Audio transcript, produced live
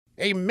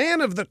A man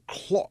of the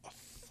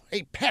cloth,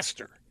 a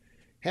pastor,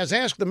 has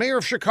asked the mayor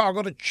of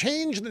Chicago to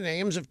change the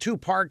names of two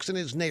parks in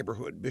his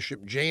neighborhood.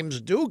 Bishop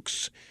James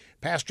Dukes,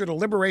 pastor to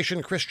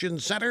Liberation Christian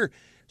Center,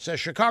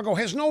 says Chicago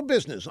has no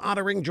business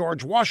honoring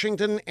George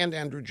Washington and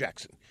Andrew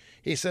Jackson.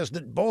 He says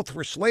that both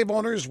were slave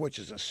owners, which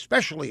is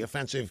especially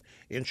offensive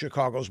in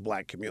Chicago's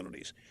black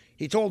communities.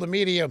 He told the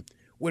media,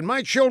 "When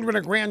my children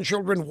or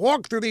grandchildren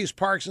walk through these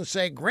parks and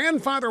say,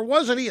 'Grandfather,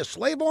 wasn't he a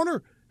slave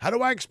owner?' How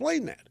do I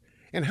explain that?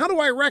 And how do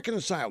I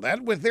reconcile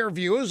that with their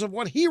views of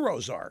what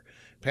heroes are?"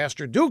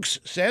 Pastor Dukes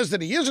says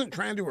that he isn't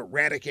trying to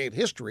eradicate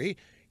history.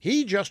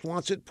 He just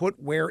wants it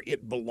put where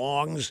it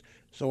belongs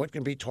so it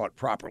can be taught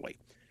properly.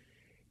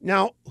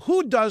 Now,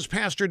 who does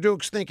Pastor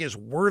Dukes think is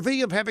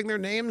worthy of having their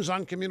names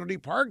on community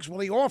parks? Well,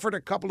 he offered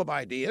a couple of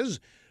ideas.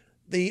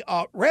 The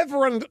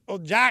Reverend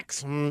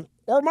Jackson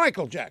or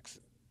Michael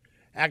Jackson.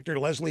 Actor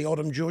Leslie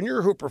Odom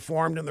Jr., who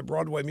performed in the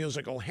Broadway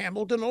musical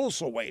Hamilton,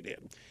 also weighed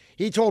in.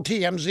 He told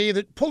TMZ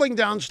that pulling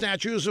down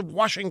statues of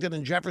Washington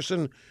and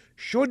Jefferson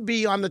should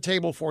be on the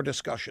table for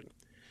discussion.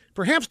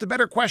 Perhaps the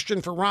better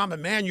question for Rahm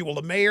Emanuel,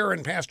 the mayor,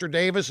 and Pastor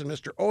Davis and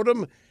Mr.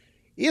 Odom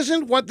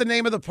isn't what the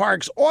name of the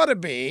parks ought to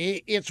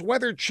be. It's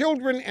whether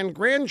children and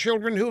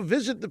grandchildren who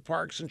visit the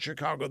parks in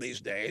Chicago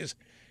these days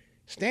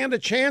stand a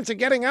chance of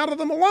getting out of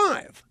them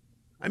alive.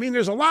 I mean,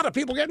 there's a lot of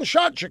people getting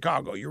shot in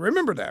Chicago. You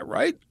remember that,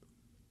 right?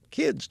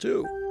 Kids,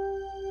 too.